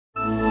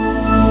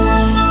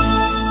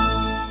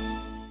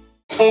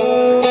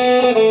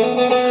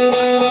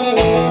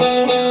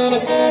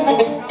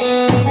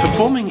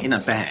Performing in a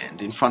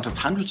band in front of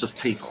hundreds of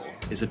people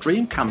is a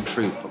dream come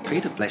true for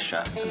Peter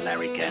Blecher and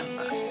Larry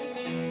Gandler.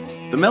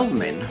 The Melbourne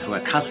men, who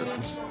are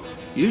cousins,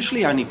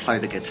 usually only play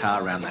the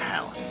guitar around the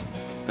house,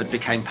 but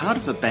became part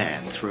of a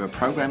band through a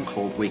program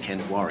called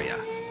Weekend Warrior,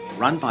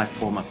 run by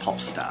former pop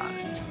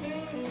stars.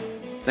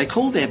 They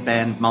called their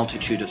band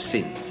Multitude of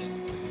Sins,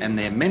 and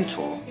their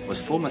mentor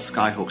was former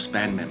Skyhawks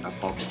band member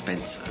Bob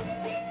Spencer.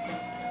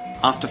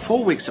 After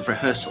 4 weeks of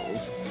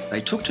rehearsals,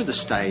 they took to the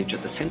stage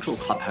at the Central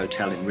Club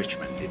Hotel in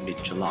Richmond in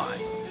mid-July,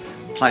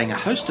 playing a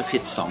host of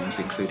hit songs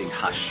including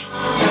Hush.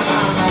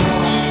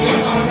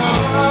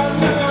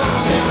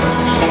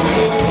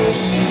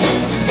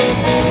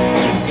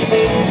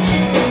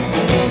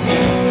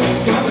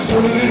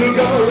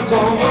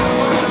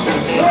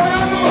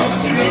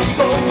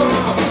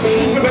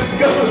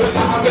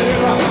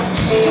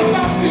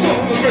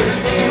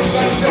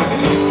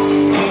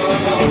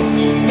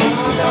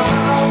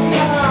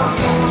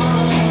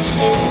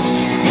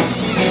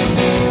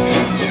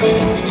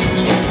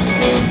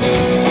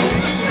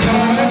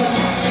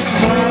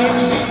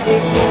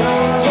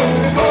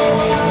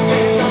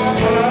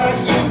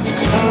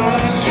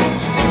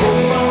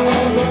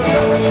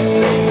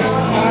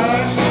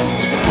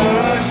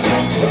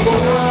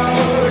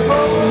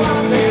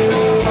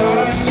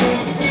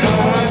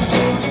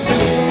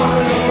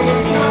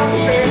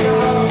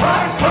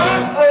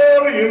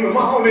 In the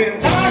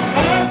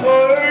morning.